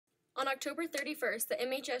On October 31st, the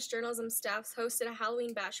MHS journalism staffs hosted a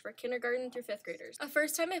Halloween bash for kindergarten through 5th graders. A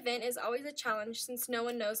first-time event is always a challenge since no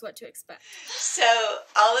one knows what to expect. So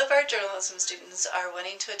all of our journalism students are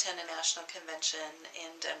wanting to attend a national convention in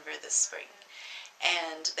Denver this spring.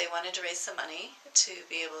 And they wanted to raise some money to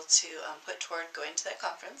be able to put toward going to that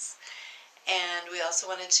conference. And we also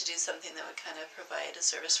wanted to do something that would kind of provide a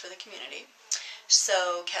service for the community.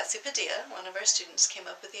 So Cassie Padilla, one of our students, came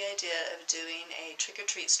up with the idea of doing a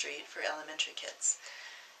trick-or-treat street for elementary kids.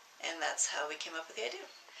 And that's how we came up with the idea.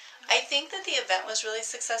 I think that the event was really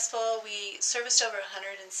successful. We serviced over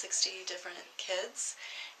 160 different kids,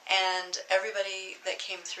 and everybody that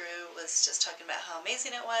came through was just talking about how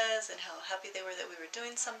amazing it was and how happy they were that we were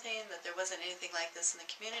doing something, that there wasn't anything like this in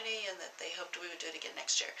the community, and that they hoped we would do it again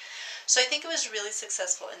next year. So I think it was really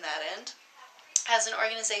successful in that end. As an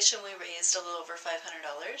organization, we raised a little over $500,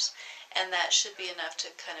 and that should be enough to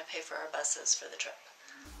kind of pay for our buses for the trip.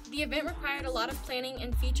 The event required a lot of planning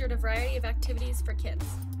and featured a variety of activities for kids.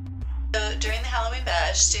 So during the Halloween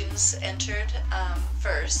bash, students entered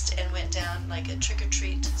first and went down like a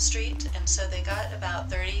trick-or-treat street, and so they got about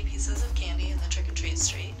 30 pieces of candy in the trick-or-treat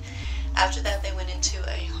street. After that, they went into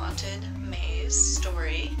a haunted maze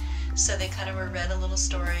story, so they kind of were read a little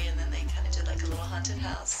story, and then they kind of did like a little haunted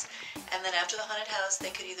house. And then after the haunted house, they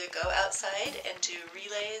could either go outside and do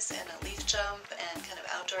relays and a leaf jump and kind of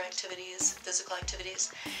outdoor activities, physical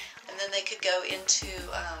activities. And then they could go into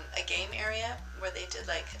a game area where they did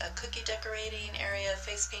like a cookie decorating area,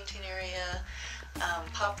 face painting area,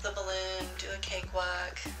 pop the balloon, do a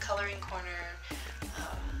cakewalk, coloring corner,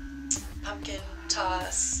 pumpkin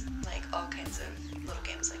toss, like all kinds of little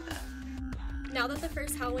games like that. Now that the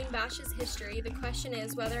first Halloween bash is history, the question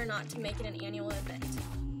is whether or not to make it an annual event.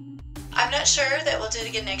 I'm not sure that we'll do it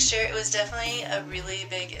again next year. It was definitely a really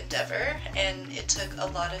big endeavor, and it took a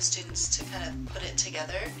lot of students to kind of put it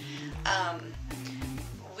together.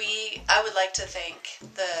 I would like to thank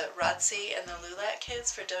the ROTC and the LULAC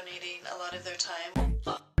kids for donating a lot of their time.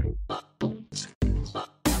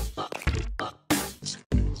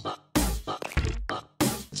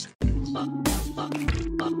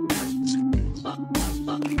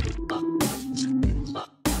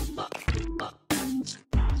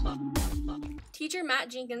 Teacher Matt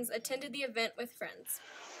Jenkins attended the event with friends.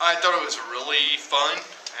 I thought it was really fun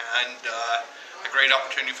and a great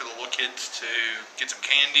opportunity for the little kids to get some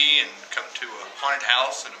candy and come to a haunted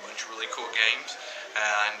house and a bunch of really cool games.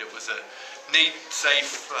 And it was a neat,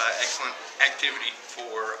 safe, excellent activity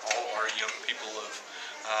for all our young people.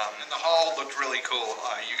 And the hall looked really cool.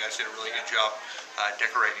 You guys did a really good job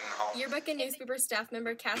decorating the hall. Yearbook and newspaper staff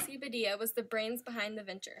member Cassie Padilla was the brains behind the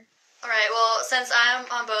venture. Alright, well, since I'm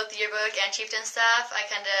on both the yearbook and chieftain staff, I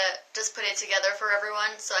kind of just put it together for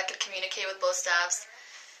everyone so I could communicate with both staffs.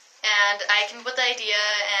 And I came up with the idea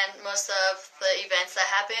and most of the events that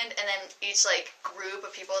happened, and then each group of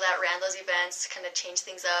people that ran those events kind of changed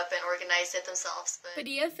things up and organized it themselves. But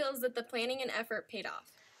Padilla feels that the planning and effort paid off.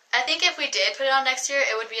 I think if we did put it on next year,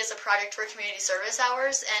 it would be as a project for community service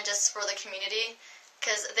hours and just for the community,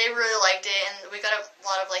 because they really liked it, and we got a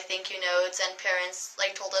lot of thank you notes, and parents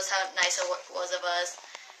told us how nice it was of us.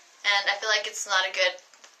 And I feel like it's not a good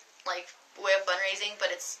way of fundraising, but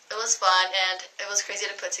it was fun, and it was crazy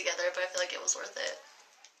to put together, but I feel like it was worth it.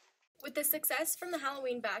 With the success from the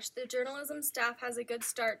Halloween bash, the journalism staff has a good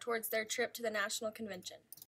start towards their trip to the national convention.